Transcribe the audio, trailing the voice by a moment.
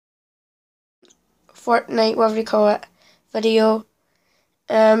fortnite, whatever you call it, video.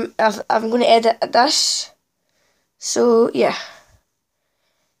 I'm going to edit this. So yeah.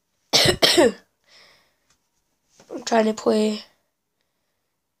 I'm trying to play.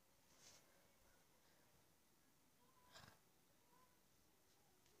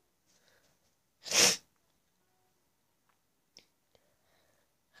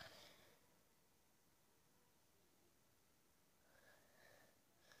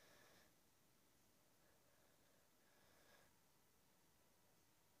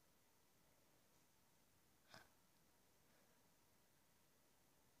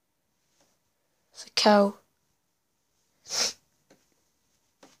 It's a cow. If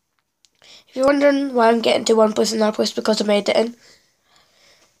you're wondering why I'm getting to one place and another place, because I'm editing.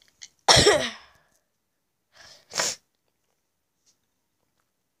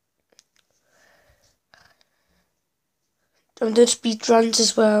 I'm doing speed runs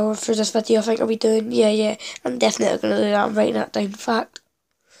as well for this video. I think I'll be doing. Yeah. I'm definitely going to do that. I'm writing that down. In fact.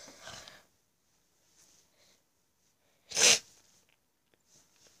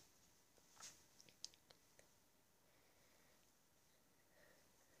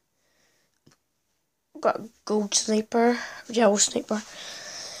 Got a gold sniper, yellow sniper.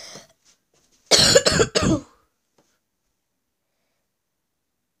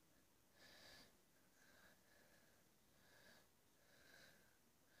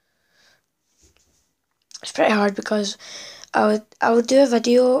 It's pretty hard because I would do a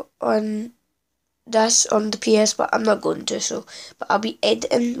video on this on the PS, but I'm not going to. So, but I'll be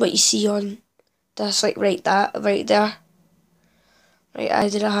editing what you see on this, like right there. Right, I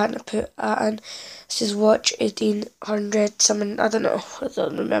did a hat and I put that in. This is watch 1800 something. I don't know. I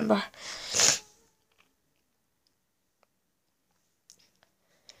don't remember.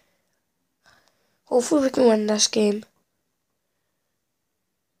 Hopefully we can win this game.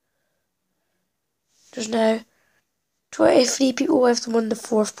 There's now 23 people left and won the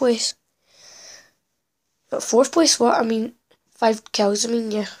 4th place. But 4th place what? I mean 5 kills. I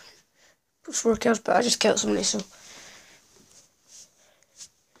mean yeah. 4 kills, but I just killed somebody, so.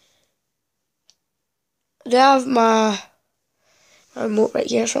 I do have my remote right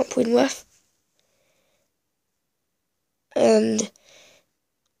here, so I'm playing with. And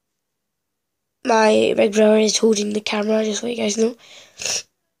my big brother is holding the camera, just so you guys know.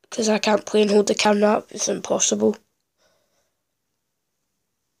 Because I can't play and hold the camera up, it's impossible.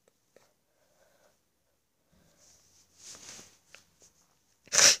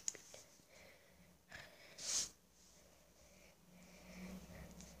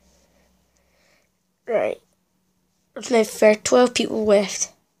 Right. There's now 12 people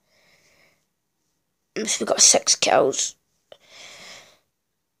left. So we've got 6 kills.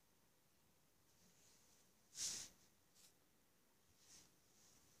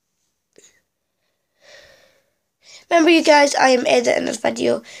 Remember you guys, I am editing this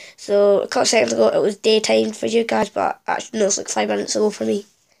video. So a couple seconds ago it was daytime for you guys, but actually no, it's like 5 minutes ago for me.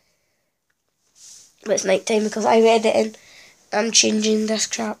 But it's night time because I'm editing. I'm changing this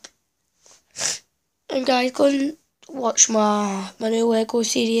crap. And guys, go and watch my new Lego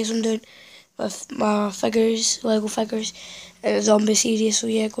series I'm doing with my figures, Lego figures, and a zombie series. So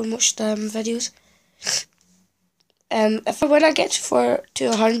yeah, go and watch them videos. When I get to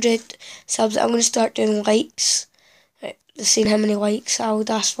 100 subs, I'm gonna start doing likes. Right, seeing how many likes I would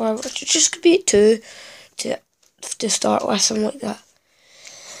ask for, which just could be 2 to start with, something like that.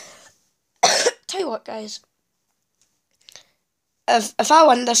 Tell you what, guys. If I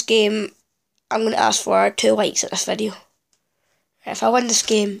win this game, I'm going to ask for 2 likes at this video. If I win this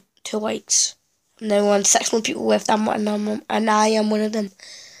game, 2 likes. And then on 6 more people left, and I am one of them.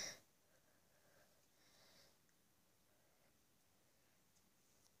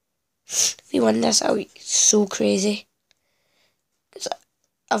 If we win this, that'll be so crazy. Cause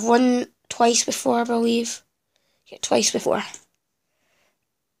I've won twice before, I believe. Yeah, twice before.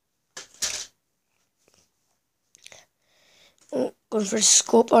 Oh, going for the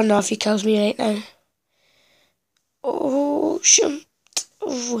scope. Oh no, if he kills me right now. Oh, shoot.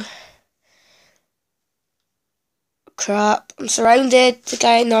 Oh. Crap. I'm surrounded. The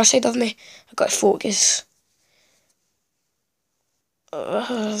guy on the other side of me. I've got to focus.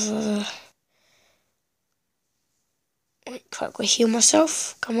 Quickly heal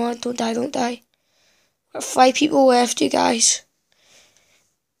myself. Come on, don't die, don't die. Got 5 people left, you guys.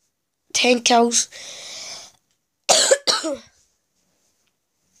 10 kills.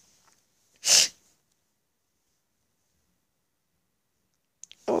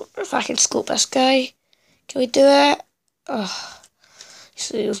 Oh, if I can scope this guy. Can we do it? Oh,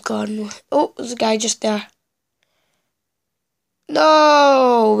 so he was gone. Oh, there's a guy just there.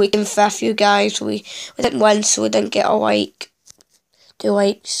 No, we can fifth, you guys. We didn't win, so we didn't get a like. 2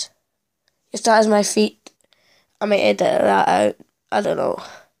 likes. If that is my feet, I might edit that out. I don't know.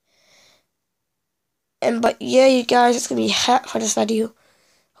 But yeah, you guys, it's gonna be it for this video.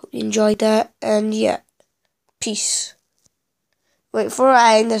 Hope you enjoyed that, and yeah, peace. Wait, before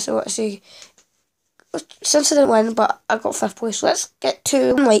I end this, I want to say, since I didn't win, but I got 5th place, let's get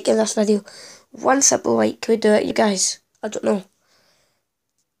to 1 like in this video. 1 simple like, could we do it, you guys? I don't know.